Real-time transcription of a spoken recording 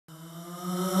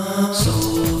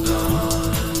Soul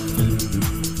Garden.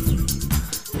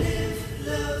 Live,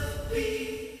 love,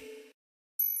 be.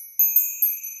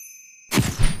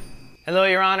 Hello,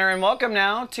 Your Honor, and welcome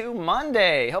now to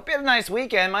Monday. Hope you had a nice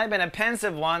weekend. Might have been a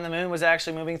pensive one. The moon was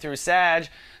actually moving through Sag,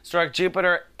 struck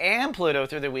Jupiter and Pluto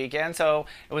through the weekend, so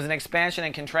it was an expansion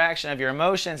and contraction of your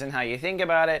emotions and how you think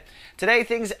about it. Today,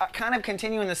 things kind of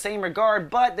continue in the same regard,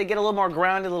 but they get a little more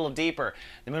grounded, a little deeper.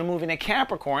 The moon moving to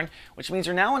Capricorn, which means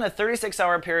you're now in a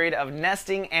 36-hour period of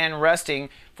nesting and resting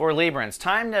for Librans.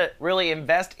 Time to really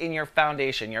invest in your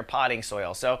foundation, your potting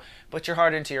soil. So put your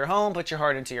heart into your home, put your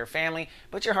heart into your family,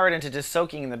 put your heart into just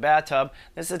soaking in the bathtub.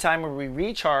 This is a time where we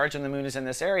recharge when the moon is in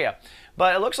this area.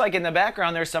 But it looks like in the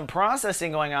background there's some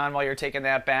processing going on while you're taking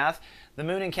that bath. The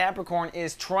moon in Capricorn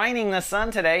is trining the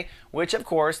sun today, which of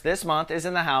course this month is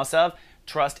in the house of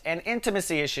trust and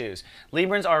intimacy issues.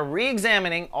 Librans are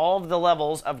re-examining all of the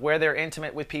levels of where they're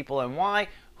intimate with people and why,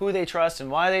 who they trust and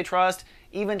why they trust,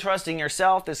 even trusting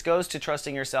yourself. This goes to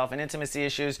trusting yourself and intimacy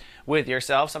issues with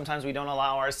yourself. Sometimes we don't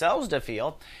allow ourselves to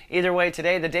feel. Either way,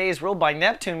 today the day is ruled by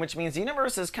Neptune, which means the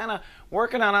universe is kind of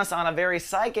working on us on a very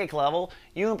psychic level,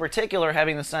 you in particular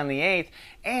having the sun in the 8th,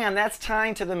 and that's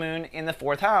tying to the moon in the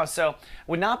 4th house. So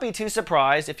would not be too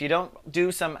surprised if you don't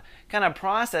do some kind of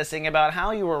processing about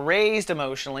how you were raised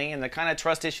emotionally and the kind of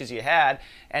trust issues you had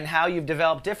and how you've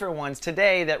developed different ones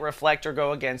today that reflect or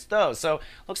go against those. So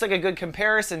looks like a good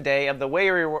comparison day of the way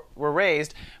you were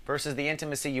raised versus the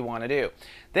intimacy you want to do.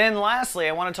 Then lastly,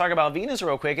 I want to talk about Venus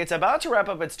real quick. It's about to wrap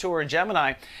up its tour in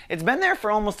Gemini. It's been there for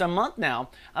almost a month now.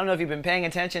 I don't know if you've been paying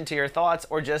attention to your thoughts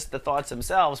or just the thoughts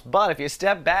themselves, but if you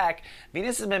step back,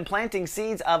 Venus has been planting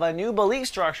seeds of a new belief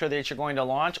structure that you're going to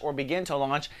launch or begin to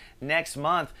launch next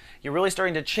month. You're really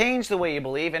starting to change the way you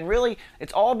believe, and really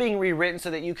it's all being rewritten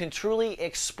so that you can truly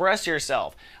express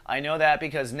yourself. I know that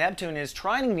because Neptune is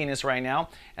trining Venus right now,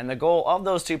 and the goal of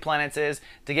those two planets is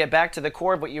to get back to the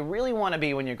core of what you really want to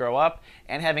be when you grow up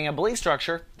and having a belief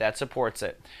structure that supports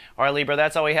it. All right, Libra,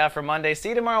 that's all we have for Monday. See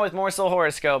you tomorrow with more soul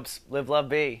horoscopes. Live, love,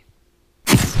 be.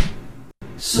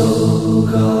 Soul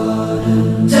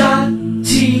Garden.